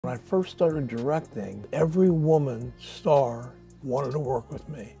When I first started directing, every woman star wanted to work with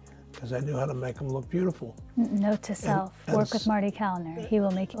me because I knew how to make them look beautiful. Note to self, work with Marty Callner. He will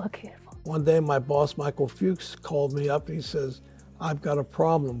make you look beautiful. One day my boss, Michael Fuchs, called me up and he says, I've got a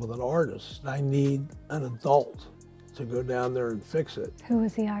problem with an artist. I need an adult to go down there and fix it. Who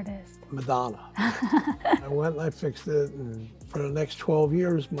was the artist? Madonna. I went and I fixed it, and for the next 12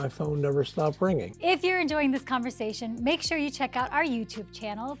 years, my phone never stopped ringing. If you're enjoying this conversation, make sure you check out our YouTube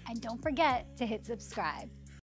channel and don't forget to hit subscribe.